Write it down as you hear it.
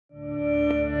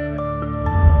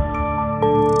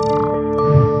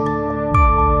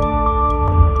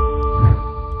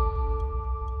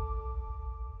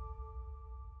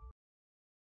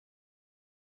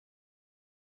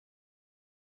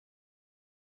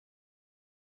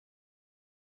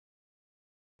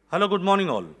Hello, good morning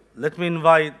all. Let me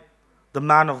invite the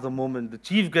man of the moment, the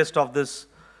chief guest of this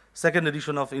second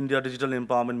edition of India Digital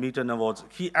Empowerment Meet and Awards.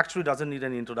 He actually doesn't need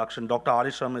any introduction. Dr.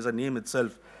 Sharma is a name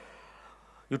itself.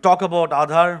 You talk about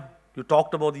Aadhaar, you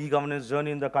talked about the e-governance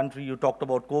journey in the country, you talked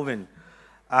about COVID,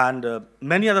 and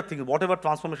many other things. Whatever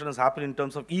transformation has happened in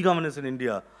terms of e-governance in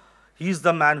India, he's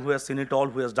the man who has seen it all,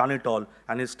 who has done it all,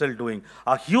 and is still doing.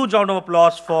 A huge round of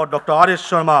applause for Dr.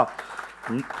 Sharma,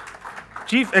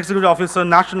 Chief Executive Officer,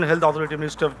 National Health Authority,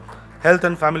 Minister of Health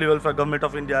and Family Welfare, Government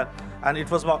of India. And it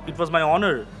was my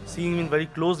honor seeing him very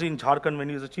closely in Jharkhand when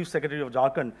he was the Chief Secretary of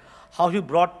Jharkhand, how he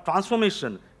brought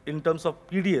transformation in terms of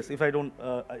PDS, if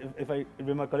I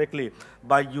remember correctly,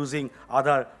 by using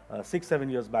Aadhaar 6-7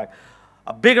 years back.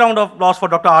 A big round of applause for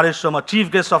Dr. Sharma,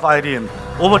 Chief Guest of IDM.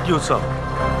 Over to you, sir.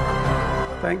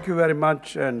 Thank you very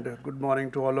much, and good morning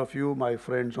to all of you, my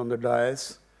friends on the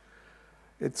dais.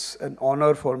 It's an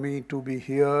honor for me to be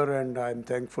here, and I'm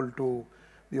thankful to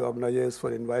the organizers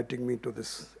for inviting me to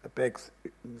this APAC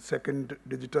second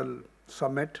digital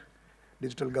summit,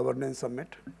 digital governance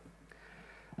summit.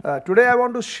 Today I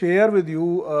want to share with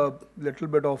you a little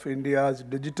bit of India's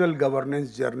digital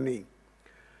governance journey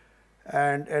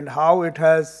and how it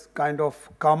has kind of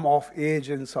come of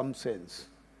age in some sense.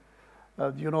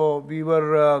 There was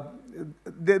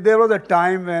a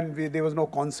time when there was no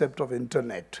concept of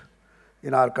internet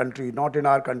in our country, not in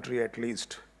our country at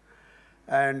least.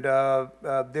 And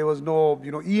there was no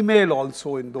email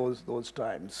also in those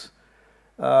times.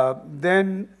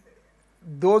 Then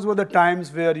those were the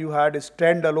times where you had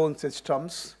standalone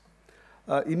systems,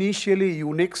 initially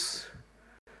Unix,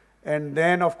 and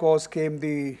then of course came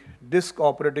the disk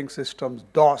operating systems,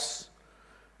 DOS,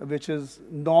 which is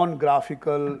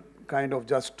non-graphical kind of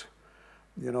just,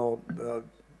 you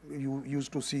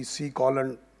used to see C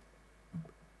colon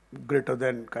greater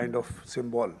than kind of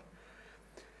symbol.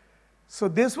 So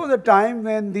this was a time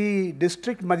when the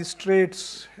district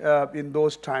magistrates in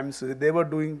those times, they were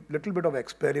doing little bit of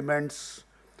experiments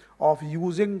of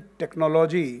using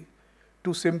technology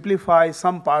to simplify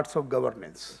some parts of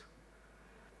governance.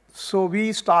 So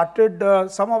we started,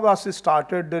 some of us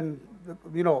started in,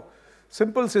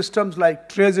 simple systems like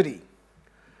treasury.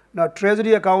 Now,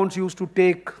 treasury accounts used to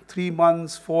take 3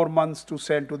 months, 4 months to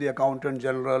send to the accountant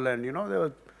general, and there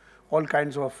were all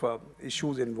kinds of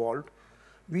issues involved.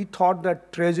 We thought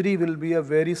that treasury will be a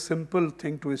very simple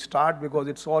thing to start because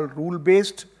it's all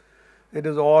rule-based. It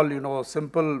is all,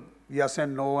 simple yes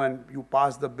and no, and you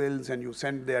pass the bills and you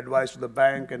send the advice to the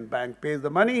bank and bank pays the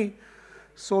money.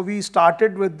 So we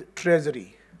started with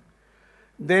treasury.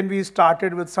 Then we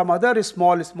started with some other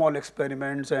small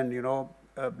experiments, and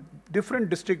different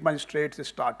district magistrates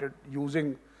started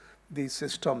using these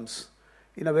systems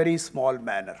in a very small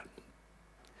manner.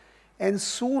 And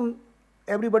soon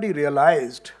everybody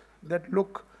realized that,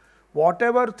 look,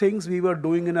 whatever things we were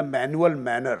doing in a manual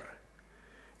manner,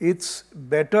 it's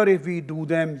better if we do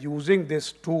them using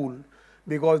this tool,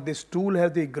 because this tool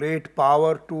has the great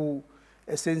power to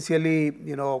essentially,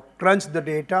 crunch the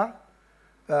data,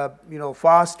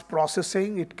 fast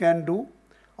processing it can do.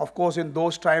 Of course, in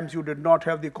those times, you did not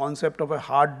have the concept of a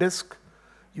hard disk.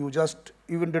 You just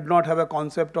even did not have a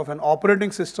concept of an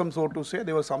operating system, so to say.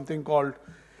 There was something called,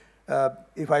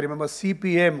 if I remember,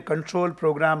 CPM, Control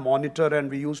Program Monitor, and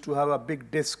we used to have a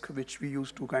big disk which we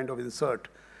used to kind of insert.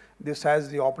 This has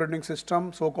the operating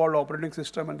system, so-called operating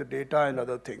system, and the data and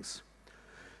other things.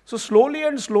 So slowly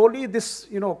and slowly this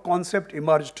concept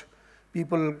emerged.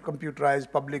 People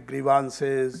computerized public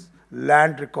grievances,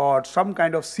 land records, some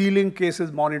kind of sealing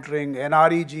cases monitoring.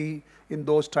 NREG in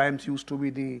those times used to be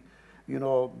the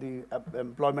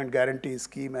employment guarantee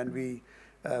scheme, and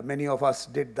many of us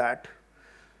did that.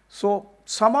 So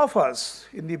some of us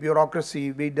in the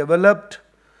bureaucracy, we developed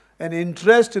an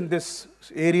interest in this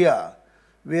area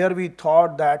where we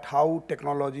thought that how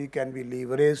technology can be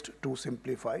leveraged to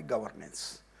simplify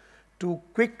governance, to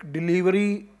quick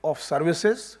delivery of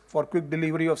services,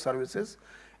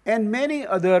 and many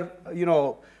other,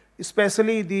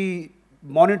 especially the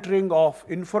monitoring of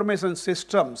information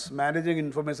systems, managing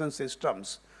information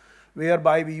systems,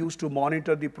 whereby we used to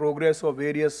monitor the progress of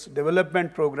various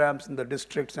development programs in the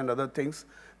districts and other things.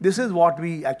 This is what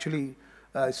we actually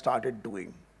started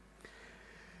doing.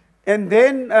 And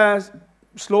then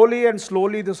slowly and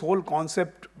slowly this whole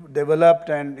concept developed,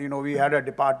 and we had a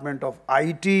department of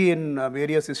IT in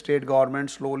various state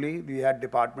governments. Slowly we had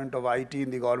department of IT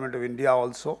in the government of India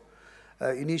also.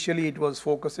 Initially it was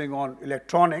focusing on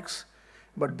electronics,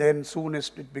 but then soon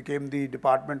it became the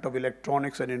Department of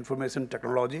Electronics and Information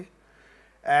Technology.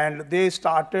 And they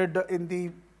started in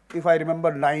the, if I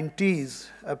remember, 90s,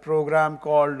 a program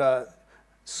called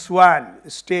SWAN,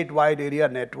 Statewide Area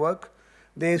Network.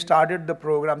 They started the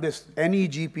program, this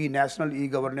NEGP, National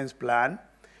E-Governance Plan,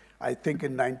 I think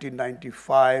in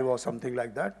 1995 or something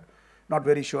like that. Not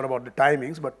very sure about the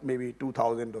timings, but maybe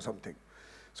 2000 or something.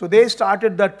 So they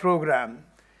started that program,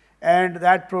 and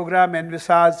that program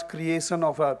envisaged creation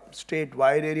of a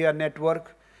statewide area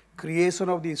network, creation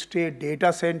of the state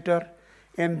data center,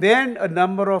 and then a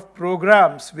number of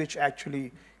programs which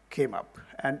actually came up.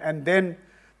 And then,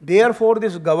 therefore,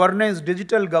 this governance,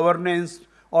 digital governance,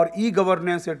 or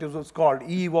e-governance it was called.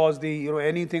 E was the,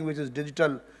 anything which is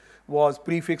digital was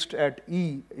prefixed at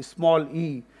E, small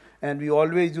e. And we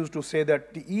always used to say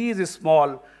that the E is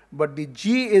small, but the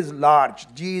G is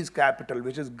large, G is capital,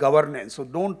 which is governance. So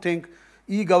don't think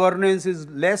e-governance is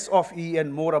less of E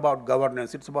and more about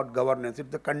governance. It's about governance.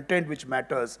 It's the content which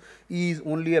matters. E is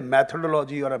only a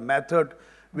methodology or a method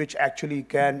which actually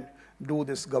can do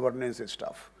this governance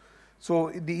stuff.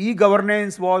 So the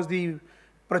e-governance was the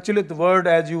prachalit word,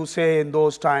 as you say, in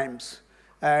those times.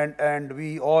 And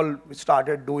we all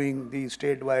started doing the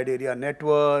statewide area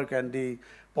network and the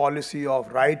policy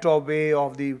of right-of-way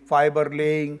of the fiber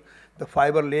laying. The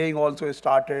fiber laying also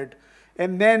started.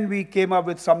 And then we came up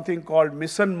with something called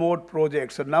mission mode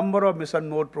projects. A number of mission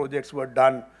mode projects were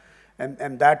done.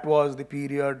 And that was the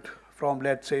period from,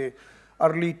 let's say,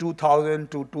 early 2000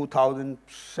 to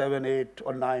 2007, 8,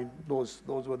 or 9. Those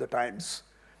were the times.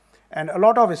 And a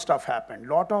lot of stuff happened.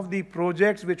 A lot of the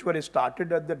projects which were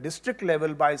started at the district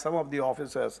level by some of the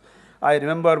officers. I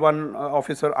remember one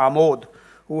officer, Amod,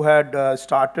 who had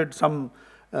started some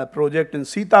project in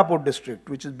Sitapur district,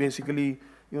 which is basically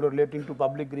relating to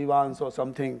public grievance or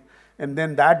something. And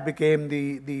then that became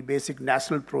the basic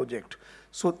national project.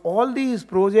 So all these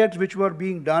projects which were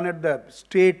being done at the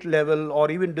state level or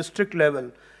even district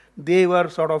level, they were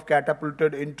sort of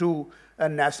catapulted into a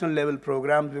national level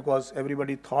program because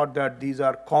everybody thought that these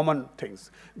are common things.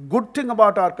 Good thing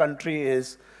about our country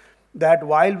is that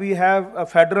while we have a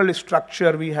federal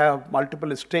structure, we have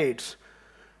multiple states,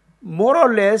 more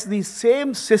or less the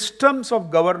same systems of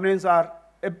governance are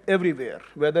everywhere,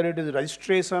 whether it is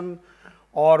registration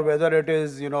or whether it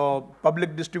is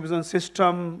public distribution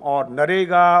system or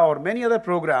NREGA or many other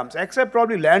programs, except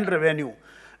probably land revenue.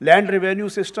 Land revenue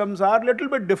systems are a little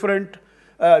bit different,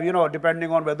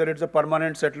 depending on whether it's a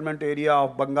permanent settlement area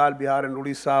of Bengal, Bihar, and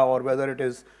Odisha, or whether it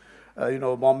is,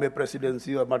 Bombay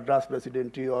Presidency or Madras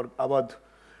Presidency or Awadh.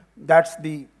 That's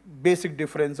the basic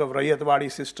difference of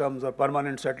Rayatwadi systems or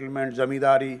permanent settlement,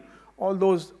 Zamindari. All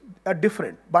those are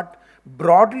different. But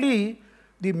broadly,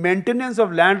 the maintenance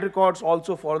of land records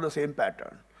also follow the same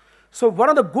pattern. So one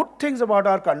of the good things about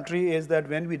our country is that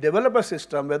when we develop a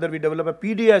system, whether we develop a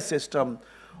PDS system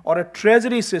or a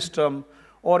treasury system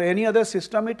or any other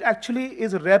system, it actually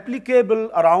is replicable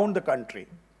around the country.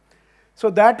 So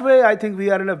that way, I think we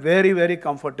are in a very, very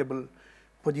comfortable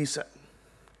position.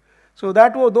 So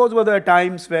those were the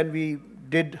times when we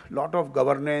did a lot of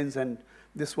governance, and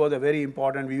this was a very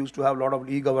important. We used to have a lot of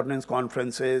e-governance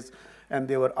conferences, and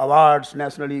there were awards,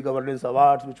 national e-governance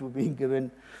awards, which were being given.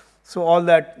 So all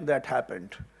that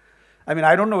happened. I mean,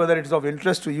 I don't know whether it's of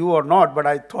interest to you or not, but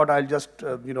I thought I'll just,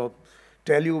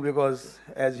 tell you because,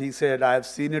 as he said, I have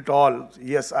seen it all.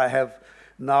 Yes, I have.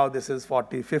 Now this is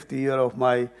 45th year of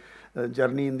my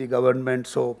journey in the government.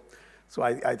 So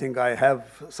I think I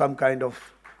have some kind of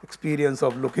experience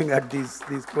of looking at these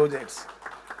projects.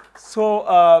 So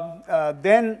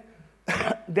then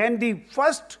the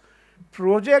first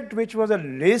project, which was a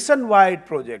nationwide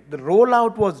project, the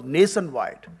rollout was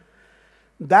nationwide.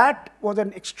 That was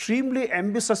an extremely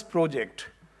ambitious project,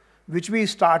 which we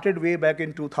started way back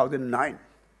in 2009.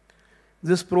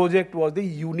 This project was the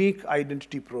Unique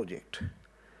Identity Project.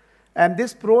 And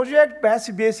this project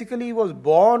basically was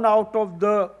born out of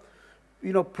the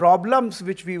problems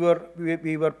which we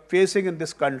were facing in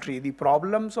this country, the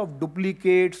problems of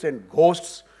duplicates and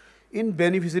ghosts in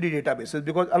beneficiary databases.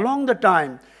 Because along the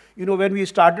time, when we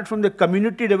started from the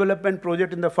community development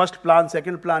project in the first plan,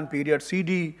 second plan period,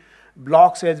 CD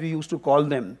blocks as we used to call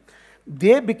them,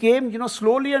 they became,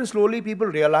 slowly and slowly people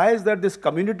realized that this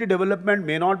community development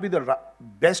may not be the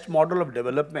best model of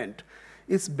development.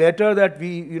 It's better that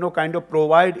we, kind of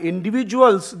provide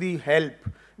individuals the help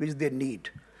which they need.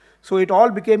 So it all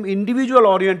became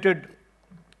individual-oriented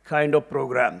kind of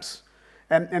programs.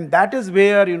 And that is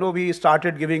where, we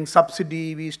started giving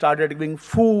subsidy, we started giving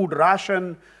food,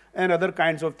 ration, and other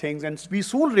kinds of things. And we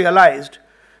soon realized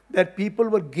that people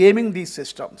were gaming these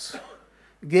systems.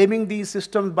 Gaming these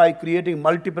systems by creating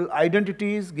multiple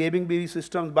identities, gaming these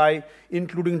systems by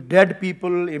including dead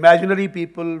people, imaginary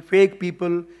people, fake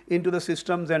people into the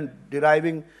systems and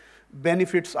deriving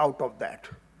benefits out of that.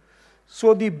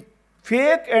 So the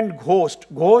fake and ghost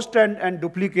and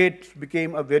duplicate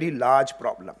became a very large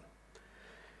problem.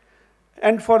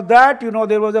 And for that,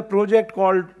 there was a project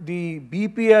called the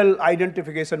BPL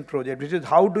identification project, which is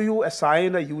how do you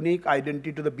assign a unique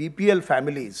identity to the BPL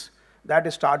families.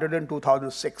 That started in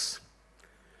 2006.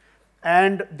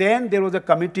 And then there was a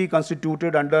committee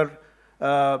constituted under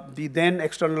the then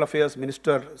External Affairs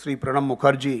Minister, Sri Pranab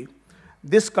Mukherjee.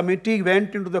 This committee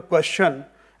went into the question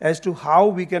as to how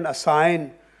we can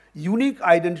assign unique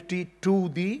identity to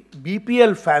the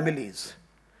BPL families.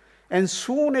 And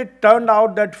soon it turned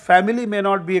out that family may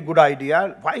not be a good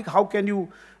idea. How can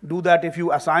you do that if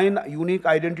you assign unique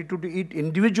identity to each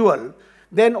individual?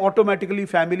 Then automatically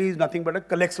family is nothing but a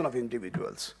collection of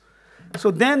individuals.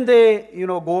 So then they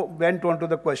went on to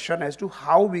the question as to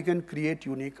how we can create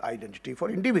unique identity for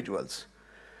individuals.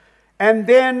 And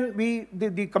then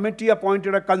the committee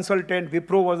appointed a consultant.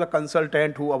 Wipro was a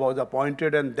consultant who was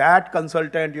appointed, and that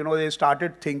consultant, they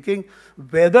started thinking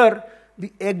whether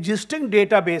the existing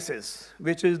databases,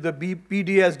 which is the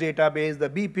PDS database, the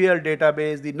BPL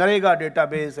database, the NREGA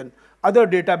database, and other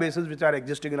databases which are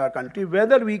existing in our country,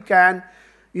 whether we can,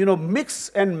 mix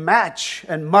and match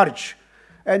and merge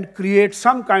and create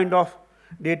some kind of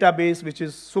database which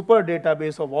is super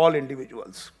database of all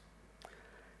individuals.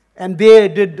 And they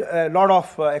did a lot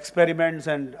of experiments,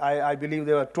 and I believe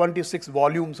there were 26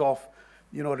 volumes of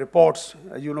reports.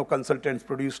 Consultants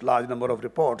produce large number of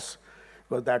reports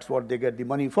because that's what they get the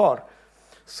money for.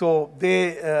 So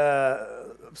they,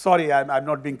 sorry, I'm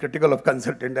not being critical of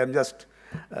consultant. I'm just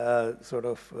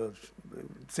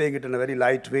saying it in a very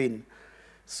light vein.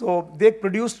 So they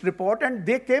produced report, and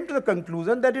they came to the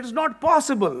conclusion that it is not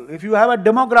possible. If you have a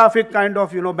demographic kind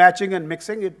of matching and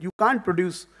mixing, you can't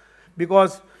produce,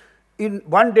 because in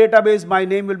one database my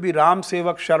name will be Ram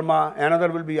Sevak Sharma,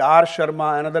 another will be R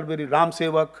Sharma, another will be Ram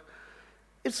Sevak.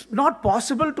 It's not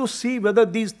possible to see whether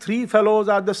these three fellows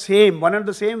are the same, one and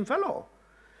the same fellow.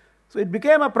 So it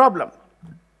became a problem.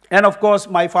 And of course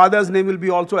my father's name will be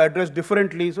also addressed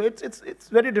differently, so it's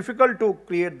very difficult to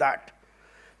create that.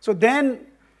 So then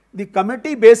the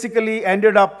committee basically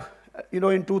ended up,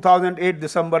 in 2008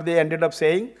 December, they ended up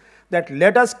saying that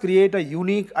let us create a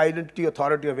unique identity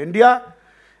authority of India,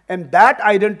 and that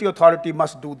identity authority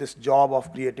must do this job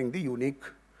of creating the unique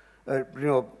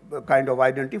kind of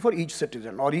identity for each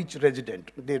citizen or each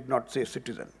resident. They did not say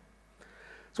citizen.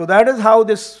 So that is how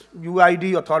this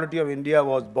UID Authority of India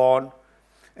was born.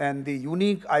 And the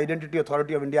Unique Identity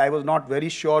Authority of India, I was not very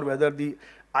sure whether the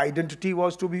identity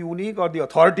was to be unique or the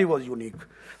authority was unique.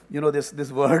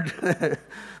 This word,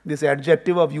 this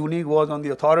adjective of unique was on the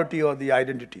authority or the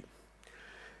identity.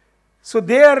 So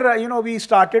there, we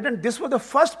started, and this was the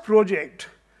first project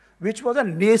which was a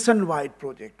nationwide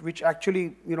project, which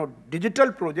actually,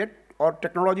 digital project or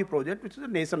technology project, which is a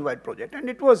nationwide project. And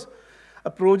it was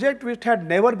a project which had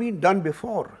never been done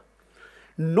before.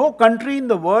 No country in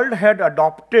the world had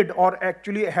adopted or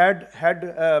actually had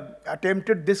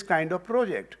attempted this kind of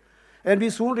project. And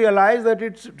we soon realized that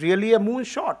it's really a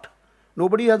moonshot.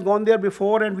 Nobody has gone there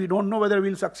before, and we don't know whether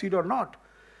we'll succeed or not.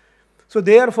 So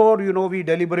therefore, we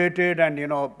deliberated,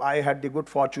 and, I had the good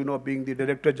fortune of being the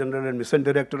Director General and Mission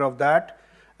Director of that.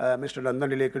 Mr.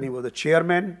 Nandan Nilekani was the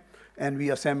chairman, and we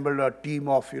assembled a team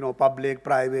of, public,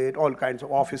 private, all kinds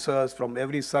of officers from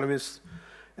every service,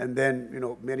 and then,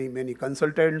 many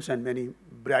consultants and many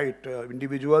bright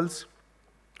individuals.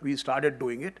 We started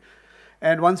doing it.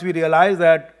 And once we realized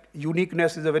that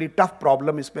uniqueness is a very tough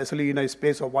problem, especially in a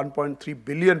space of 1.3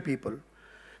 billion people,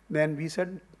 then we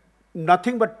said,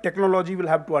 nothing but technology will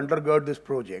have to undergird this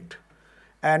project.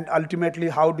 And ultimately,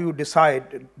 how do you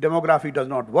decide? Demography does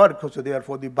not work, so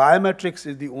therefore the biometrics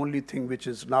is the only thing which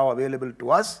is now available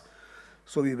to us.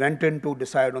 So we went in to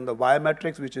decide on the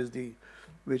biometrics, which is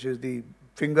the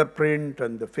fingerprint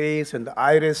and the face and the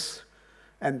iris.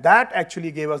 And that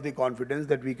actually gave us the confidence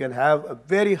that we can have a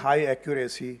very high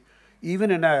accuracy,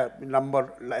 even in a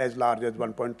number as large as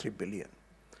 1.3 billion.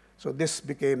 So this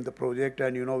became the project,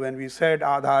 and when we said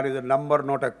Aadhaar is a number,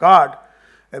 not a card,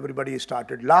 everybody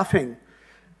started laughing.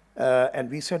 And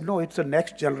we said, no, it's a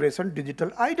next generation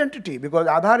digital identity, because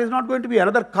Aadhaar is not going to be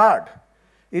another card.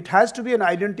 It has to be an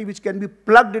identity which can be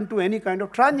plugged into any kind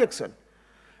of transaction.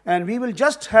 And we will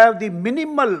just have the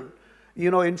minimal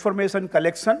information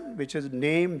collection, which is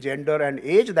name, gender, and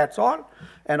age, that's all.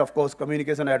 And of course,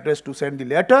 communication address to send the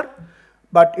letter.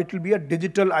 But it will be a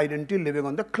digital identity living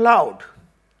on the cloud.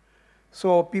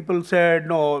 So people said,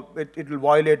 no, it will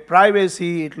violate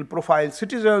privacy, it will profile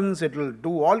citizens, it will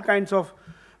do all kinds of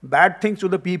bad things to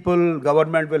the people,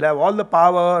 government will have all the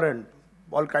power, and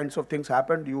all kinds of things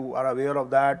happened. You are aware of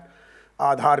that.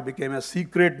 Aadhaar became a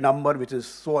secret number, which is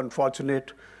so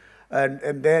unfortunate.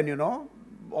 And then, you know,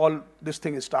 all this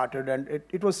thing started, and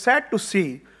it was sad to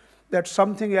see that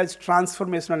something as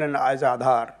transformational and as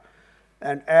Aadhaar,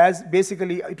 and as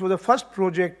basically it was the first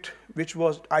project which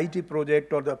was IT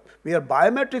project where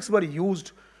biometrics were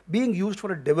being used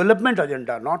for a development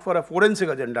agenda, not for a forensic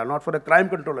agenda, not for a crime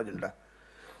control agenda.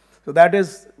 So that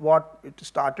is what it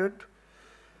started.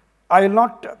 I will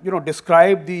not, you know,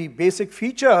 describe the basic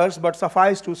features, but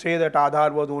suffice to say that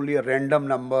Aadhaar was only a random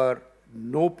number.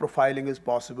 No profiling is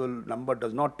possible. Number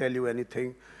does not tell you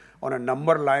anything. On a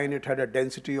number line, it had a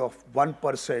density of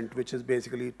 1%, which is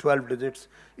basically 12 digits.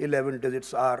 11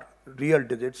 digits are real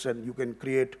digits, and you can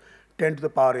create 10 to the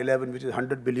power 11, which is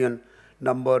 100 billion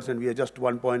numbers, and we are just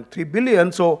 1.3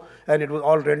 billion. So, and it was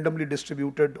all randomly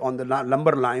distributed on the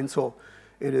number line, so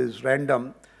it is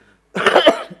random.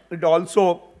 It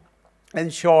also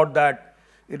ensured that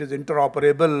it is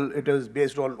interoperable, it is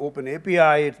based on open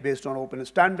API, it's based on open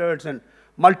standards and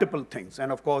multiple things.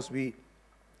 And of course, we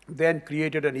then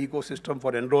created an ecosystem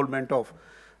for enrollment of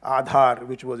Aadhaar,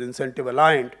 which was incentive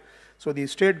aligned. So the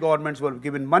state governments were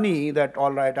given money that,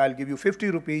 all right, I'll give you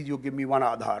 50 rupees, you give me one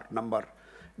Aadhaar number.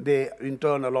 They in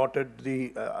turn appointed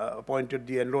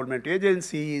the enrollment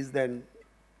agencies, then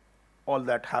all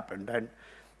that happened.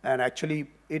 And actually,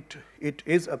 it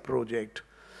is a project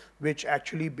which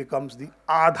actually becomes the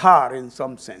Aadhaar in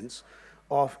some sense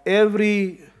of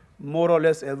more or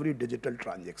less every digital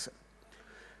transaction.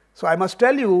 So I must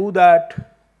tell you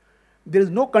that there is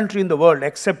no country in the world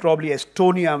except probably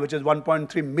Estonia, which is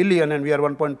 1.3 million, and we are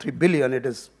 1.3 billion. It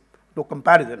is no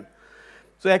comparison.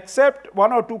 So except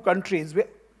one or two countries,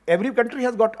 every country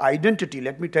has got identity,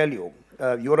 let me tell you.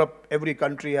 Europe, every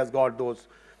country has got those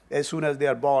as soon as they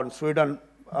are born. Sweden,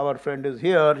 our friend is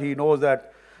here, he knows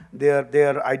that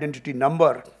their identity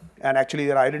number, and actually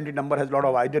their identity number has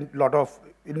a lot of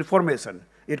information.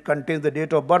 It contains the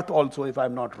date of birth also, if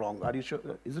I'm not wrong. Are you sure?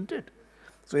 Isn't it?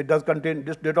 So it does contain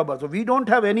this date of birth. So we don't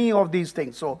have any of these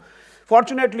things. So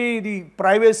fortunately, the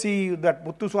privacy, that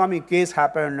Muthuswamy case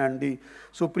happened, and the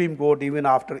Supreme Court, even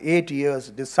after 8 years,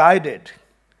 decided,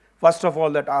 first of all,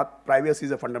 that our privacy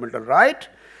is a fundamental right,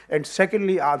 and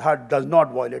secondly, Aadhaar does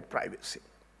not violate privacy.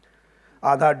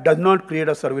 Aadhaar does not create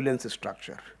a surveillance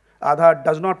structure. Aadhaar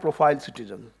does not profile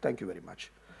citizens. Thank you very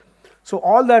much. So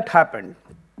all that happened.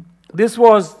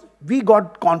 We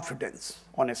got confidence,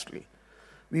 honestly.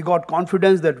 We got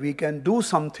confidence that we can do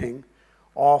something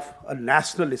of a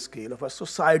national scale, of a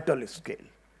societal scale.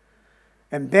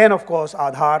 And then, of course,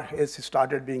 Aadhaar has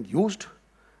started being used.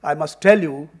 I must tell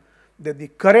you that the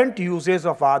current usage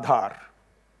of Aadhaar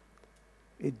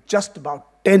is just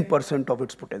about 10% of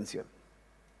its potential.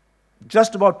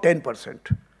 Just about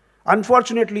 10%.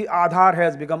 Unfortunately, Aadhaar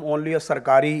has become only a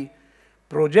Sarkari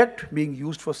project being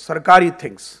used for Sarkari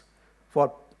things,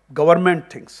 for government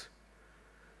things.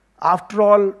 After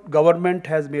all, government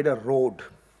has made a road,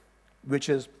 which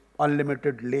is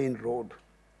unlimited lane road.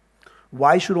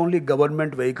 Why should only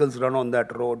government vehicles run on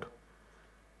that road?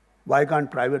 Why can't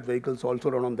private vehicles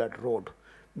also run on that road?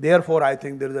 Therefore, I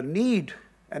think there is a need,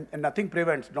 and nothing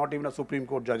prevents, not even a Supreme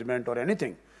Court judgment or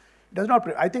anything. Does not.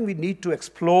 I think we need to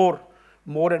explore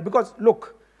more, because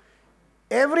look,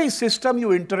 every system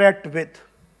you interact with,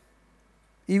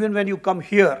 even when you come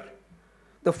here,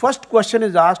 the first question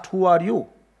is asked, who are you?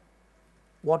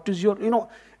 What is your,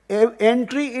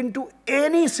 entry into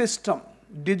any system,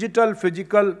 digital,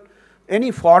 physical,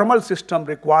 any formal system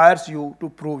requires you to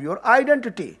prove your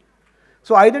identity.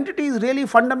 So identity is really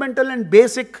fundamental and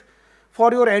basic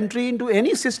for your entry into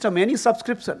any system, any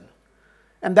subscription.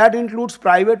 And that includes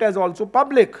private as also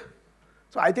public.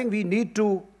 So I think we need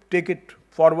to take it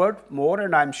forward more,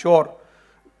 and I'm sure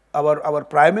our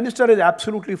Prime Minister is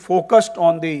absolutely focused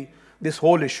on this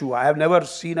whole issue. I have never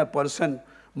seen a person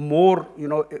more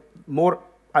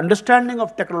understanding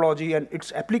of technology and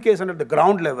its application at the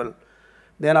ground level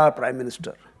than our Prime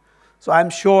Minister. So I'm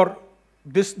sure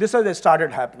this has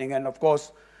started happening, and of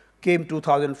course came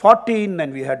 2014,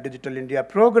 and we had Digital India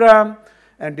program.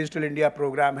 And Digital India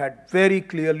program had very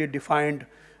clearly defined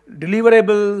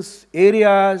deliverables,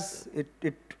 areas.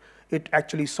 It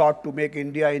actually sought to make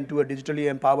India into a digitally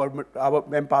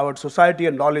empowered society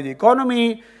and knowledge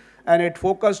economy. And it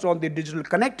focused on the digital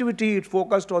connectivity, it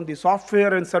focused on the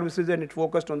software and services, and it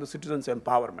focused on the citizens'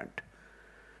 empowerment.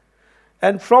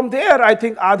 And from there, I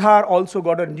think Aadhaar also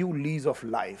got a new lease of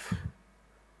life.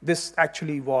 This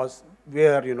actually was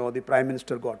where the Prime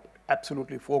Minister got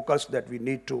absolutely focused that we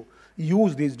need to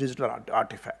use these digital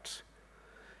artifacts.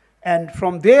 And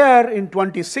from there in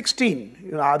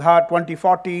 2016, Aadhaar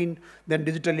 2014, then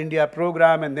Digital India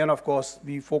program, and then of course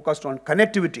we focused on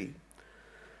connectivity.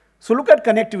 So look at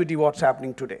connectivity, what's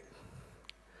happening today.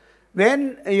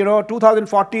 When,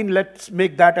 2014, let's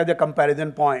make that as a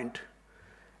comparison point.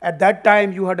 At that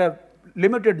time, you had a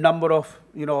limited number of,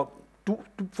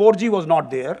 4G was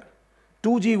not there,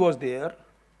 2G was there,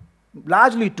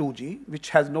 largely 2G,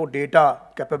 which has no data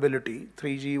capability.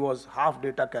 3G was half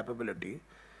data capability.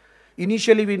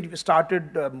 Initially, we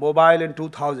started mobile in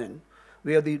 2000,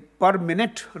 where the per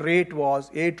minute rate was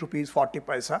 8 rupees 40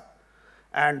 paisa,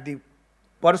 and the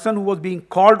person who was being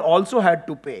called also had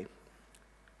to pay.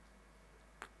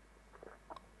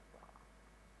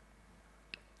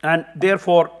 And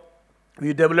therefore,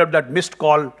 we developed that missed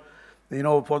call,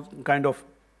 for kind of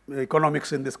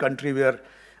economics in this country, where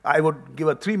I would give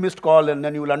a 3 missed call and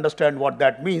then you will understand what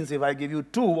that means. If I give you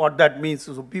 2, what that means.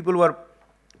 So people were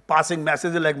passing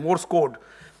messages like Morse code.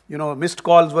 Missed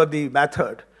calls were the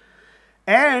method.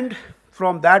 And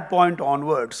from that point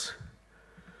onwards,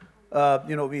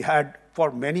 we had,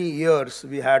 for many years,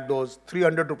 we had those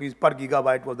 300 rupees per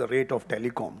gigabyte was the rate of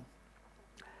telecom.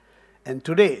 And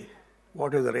today,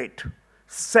 what is the rate?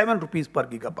 7 rupees per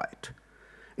gigabyte.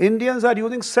 Indians are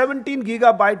using 17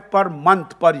 gigabyte per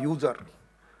month per user.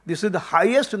 This is the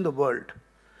highest in the world.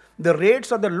 The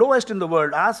rates are the lowest in the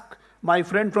world. Ask my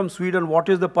friend from Sweden, what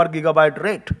is the per gigabyte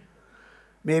rate?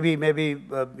 Maybe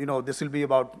this will be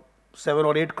about 7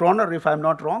 or 8 kroner, if I'm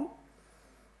not wrong.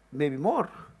 Maybe more.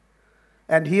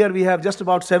 And here we have just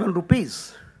about 7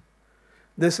 rupees.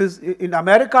 This is, in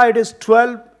America, it is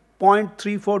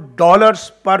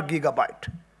 $12.34 per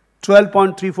gigabyte.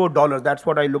 $12.34, that's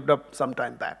what I looked up some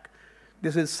time back.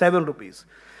 This is 7 rupees.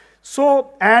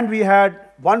 So, and we had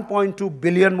 1.2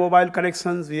 billion mobile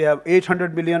connections, we have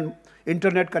 800 million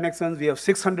internet connections, we have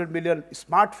 600 million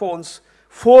smartphones,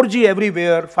 4G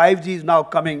everywhere, 5G is now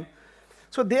coming.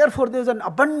 So therefore, there's an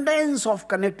abundance of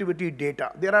connectivity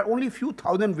data. There are only few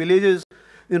thousand villages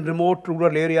in remote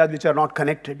rural areas which are not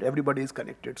connected. Everybody is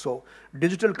connected. So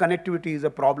digital connectivity is a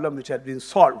problem which has been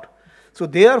solved. So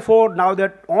therefore, now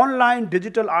that online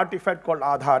digital artifact called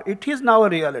Aadhaar, it is now a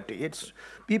reality.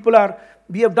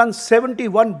 We have done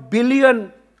 71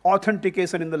 billion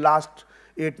authentication in the last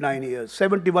 8-9 years.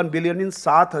 71 billion in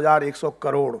 7,100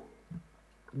 crore.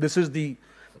 This is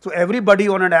so everybody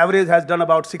on an average has done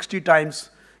about 60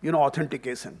 times,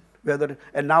 authentication.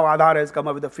 And now Aadhaar has come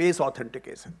up with a face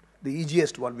authentication, the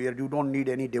easiest one, where you don't need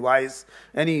any device,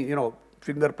 any,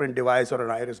 fingerprint device or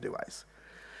an iris device.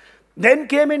 Then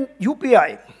came in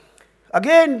UPI.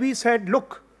 Again, we said,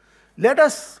 look, let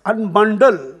us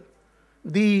unbundle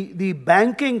the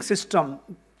banking system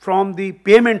from the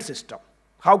payment system.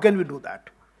 How can we do that?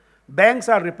 Banks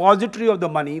are repository of the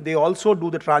money. They also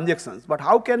do the transactions. But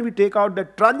how can we take out the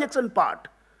transaction part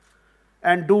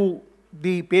and do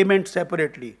the payment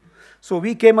separately? So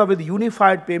we came up with a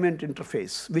unified payment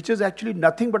interface, which is actually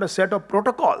nothing but a set of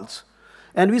protocols.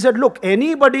 And we said, look,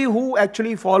 anybody who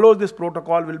actually follows this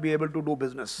protocol will be able to do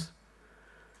business.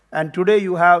 And today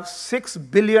you have 6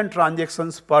 billion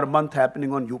transactions per month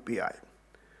happening on UPI.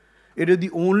 It is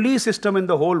the only system in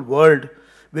the whole world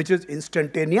which is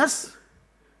instantaneous.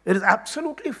 It is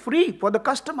absolutely free for the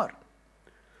customer.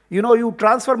 You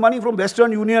transfer money from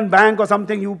Western Union Bank or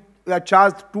something, you are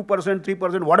charged 2%,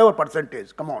 3%, whatever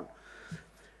percentage, come on.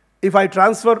 If I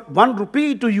transfer 1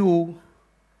 rupee to you,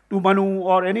 to Manu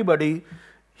or anybody,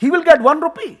 he will get 1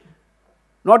 rupee,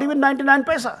 not even 99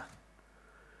 paisa.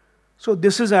 So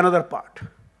this is another part.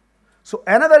 So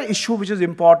another issue which is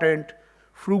important,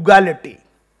 frugality.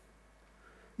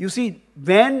 You see,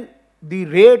 when the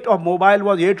rate of mobile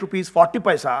was 8 rupees 40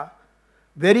 paisa,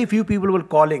 very few people were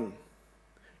calling.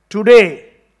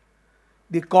 Today,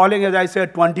 the calling, as I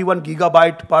said, 21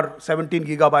 gigabyte per 17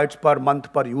 gigabytes per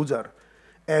month per user.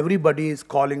 Everybody is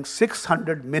calling.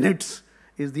 600 minutes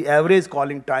is the average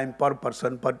calling time per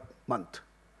person per month.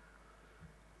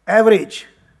 Average.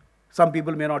 Some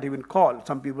people may not even call.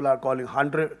 Some people are calling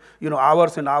 100,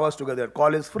 hours and hours together.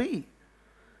 Call is free.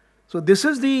 So this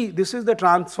is the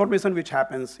transformation which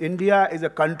happens. India is a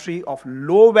country of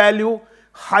low value,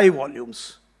 high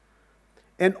volumes.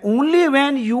 And only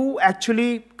when you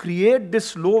actually create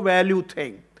this low value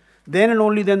thing, then and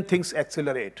only then things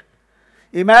accelerate.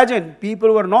 Imagine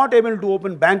people were not able to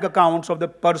open bank accounts of the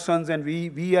persons, and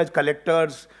we as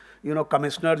collectors,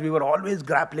 commissioners, we were always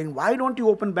grappling. Why don't you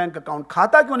open bank account?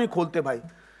 खाता क्यों नहीं खोलते भाई?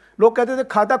 लोग कहते थे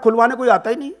खाता खुलवाने कोई आता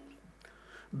ही नहीं.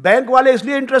 बैंक वाले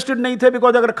इसलिए इंटरेस्टेड नहीं थे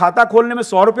बिकॉज अगर खाता खोलने में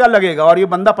 100 रुपया लगेगा और ये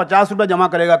बंदा 50 रुपया जमा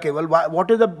करेगा केवल,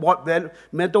 व्हाट इज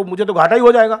द मुझे तो घाटा ही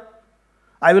हो जाएगा.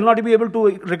 I will not be able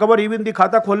to recover even the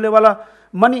khata kholne wala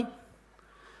money.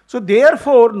 So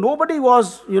therefore, nobody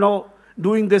was,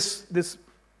 doing this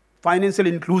financial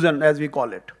inclusion, as we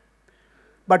call it.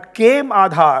 But came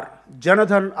Aadhaar,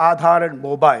 Janadhan, Aadhaar and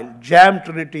mobile, jam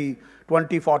trinity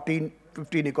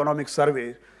 2014-15 economic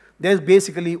survey, there's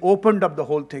basically opened up the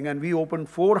whole thing, and we opened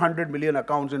 400 million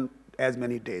accounts in as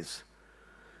many days.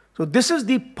 So this is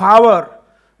the power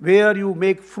where you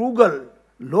make frugal,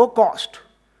 low cost,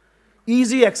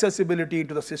 easy accessibility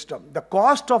into the system. The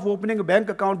cost of opening a bank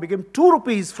account became 2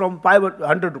 rupees from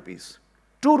 500 rupees.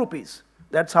 2 rupees.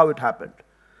 That's how it happened.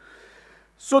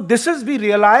 So this is, we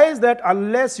realize that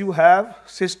unless you have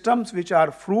systems which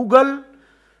are frugal,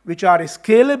 which are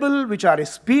scalable, which are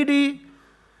speedy,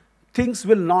 things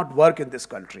will not work in this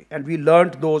country. And we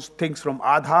learned those things from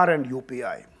Aadhaar and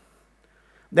UPI.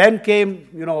 Then came,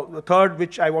 the third,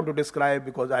 which I want to describe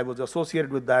because I was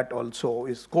associated with that also,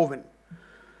 is CoWIN.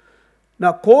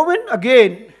 Now, CoWIN,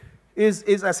 again, is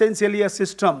essentially a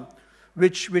system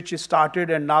which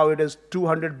started, and now it is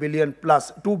 200 billion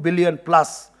plus, 2 billion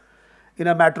plus in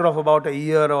a matter of about a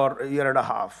year or a year and a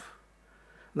half.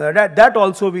 Now, that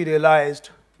also we realized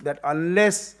that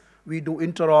unless we do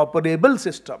interoperable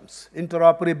systems,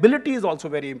 interoperability is also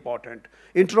very important.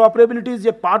 Interoperability is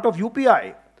a part of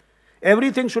UPI.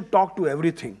 Everything should talk to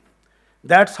everything.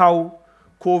 That's how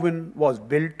CoWIN was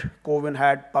built. CoWIN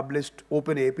had published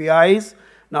open APIs.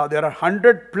 Now there are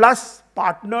 100 plus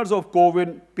partners of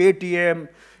CoWIN, Paytm,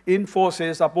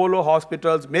 Infosys, Apollo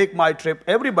Hospitals, Make My Trip,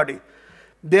 everybody.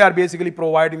 They are basically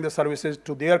providing the services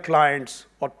to their clients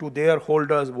or to their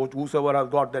holders, whosoever has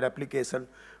got their application,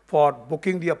 for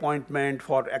booking the appointment,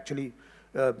 for actually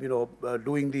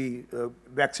doing the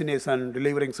vaccination,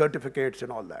 delivering certificates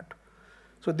and all that.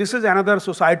 So this is another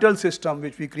societal system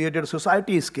which we created, a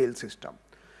society scale system.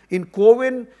 In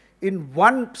CoWIN, in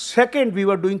 1 second, we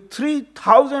were doing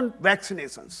 3,000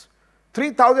 vaccinations.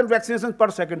 3,000 vaccinations per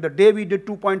second. The day we did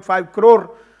 2.5 crore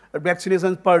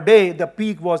vaccinations per day, the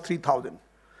peak was 3,000.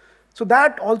 So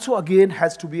that also again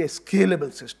has to be a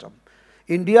scalable system.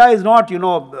 India is not,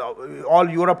 all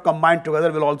Europe combined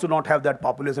together will also not have that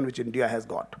population which India has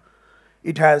got.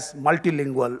 It has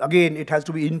multilingual. Again, it has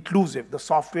to be inclusive. The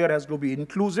software has to be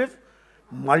inclusive,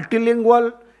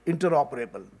 multilingual,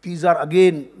 interoperable. These are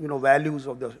again, values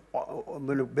of the,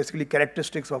 basically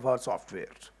characteristics of our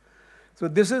softwares. So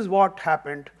this is what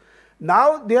happened.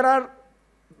 Now there are,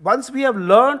 once we have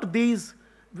learned these,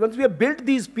 once we have built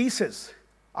these pieces,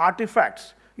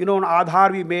 artifacts, on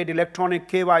Aadhaar we made electronic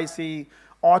KYC,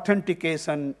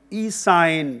 authentication,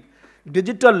 e-sign,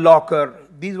 digital locker.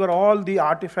 These were all the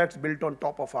artifacts built on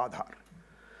top of Aadhaar.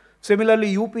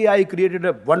 Similarly, UPI created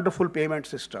a wonderful payment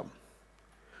system.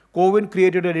 CoWIN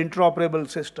created an interoperable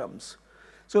systems.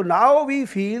 So now we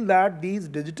feel that these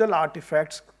digital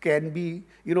artifacts can be,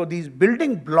 these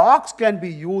building blocks can be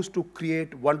used to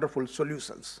create wonderful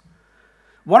solutions.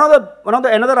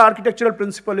 Another architectural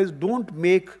principle is don't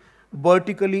make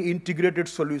vertically integrated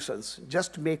solutions,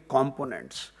 just make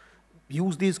components.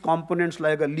 Use these components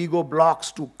like a Lego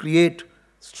blocks to create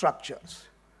structures.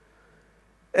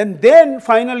 And then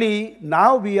finally,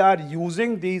 now we are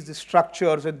using these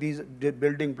structures and these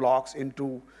building blocks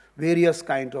into various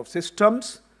kinds of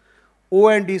systems.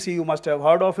 ONDC, you must have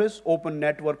heard of it, Open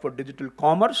Network for Digital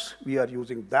Commerce. We are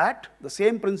using that, the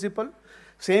same principle.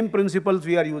 Same principles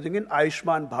we are using in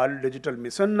Ayushman Bharat Digital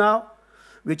Mission now,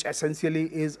 which essentially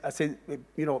is,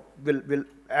 will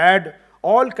add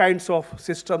all kinds of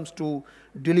systems to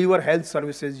deliver health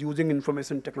services using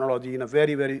information technology in a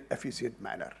very, very efficient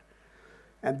manner.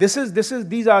 And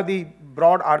these are the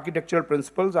broad architectural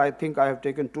principles. I think I have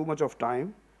taken too much of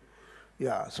time.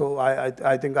 Yeah, so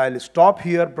I think I'll stop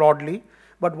here broadly.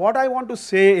 But what I want to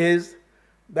say is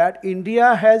that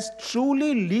India has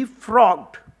truly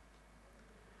leapfrogged.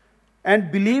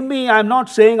 And believe me, I'm not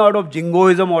saying out of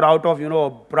jingoism or out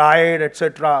of, pride,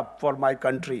 etc. for my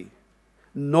country.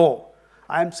 No,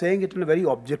 I'm saying it in a very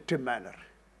objective manner.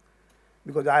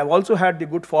 Because I have also had the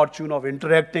good fortune of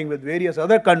interacting with various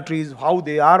other countries, how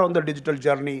they are on the digital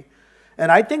journey.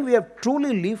 And I think we have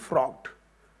truly leapfrogged.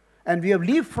 And we have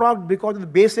leapfrogged because of the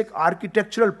basic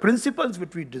architectural principles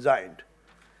which we designed.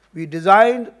 We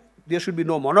designed there should be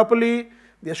no monopoly,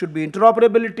 there should be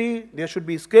interoperability, there should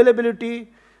be scalability,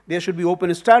 there should be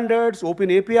open standards,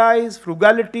 open APIs,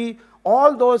 frugality.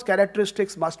 All those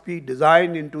characteristics must be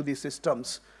designed into the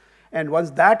systems. And once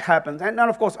that happens, and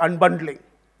of course unbundling,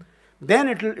 then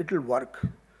it'll work.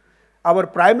 Our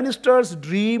Prime Minister's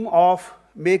dream of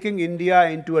making India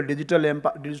into a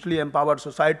digitally empowered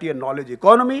society and knowledge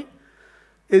economy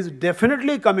is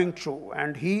definitely coming true.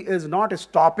 And he is not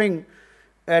stopping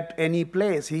at any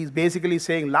place. He's basically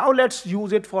saying, now let's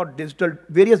use it for digital,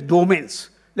 various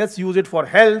domains. Let's use it for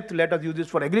health, let us use it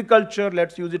for agriculture,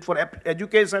 let's use it for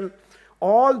education.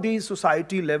 All these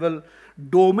society level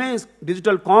domains,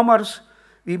 digital commerce,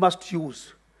 we must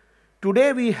use.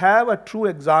 Today we have a true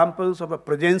examples of a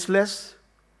presence-less,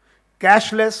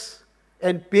 cashless,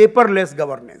 and paperless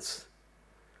governance.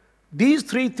 These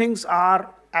three things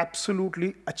are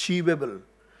absolutely achievable.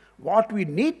 What we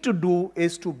need to do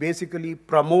is to basically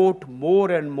promote more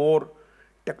and more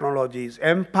technologies,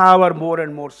 empower more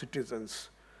and more citizens,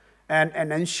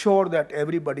 and ensure that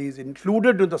everybody is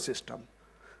included in the system.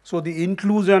 So the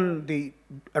inclusion, the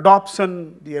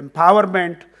adoption, the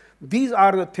empowerment, these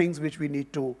are the things which we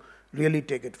need to really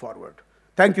take it forward.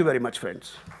 Thank you very much,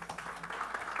 friends.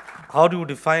 How do you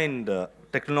define the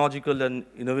technological and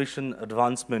innovation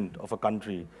advancement of a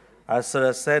country? As sir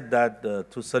has said, that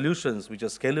through solutions which are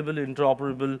scalable,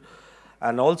 interoperable,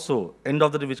 and also, end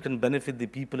of the day, which can benefit the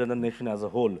people and the nation as a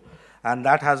whole. And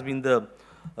that has been the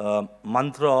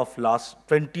mantra of last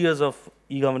 20 years of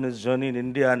e-governance journey in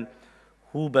India, and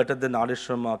who better than Arish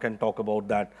Sharma can talk about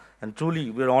that. And truly,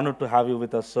 we're honored to have you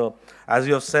with us, sir. As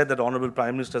you have said, that Honorable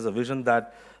Prime Minister has a vision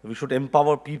that we should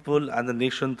empower people and the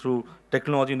nation through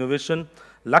technology innovation.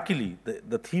 Luckily,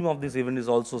 the theme of this event is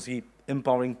also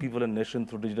empowering people and nation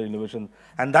through digital innovation.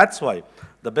 And that's why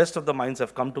the best of the minds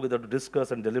have come together to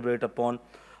discuss and deliberate upon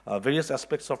various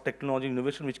aspects of technology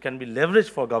innovation which can be leveraged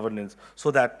for governance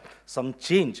so that some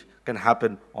change can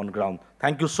happen on ground.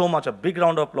 Thank you so much. A big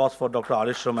round of applause for Dr.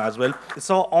 Arish Sharma as well. It's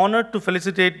our honor to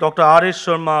felicitate Dr. Arish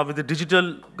Sharma with the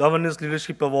Digital Governance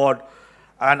Leadership Award.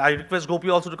 And I request Gopi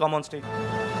also to come on stage.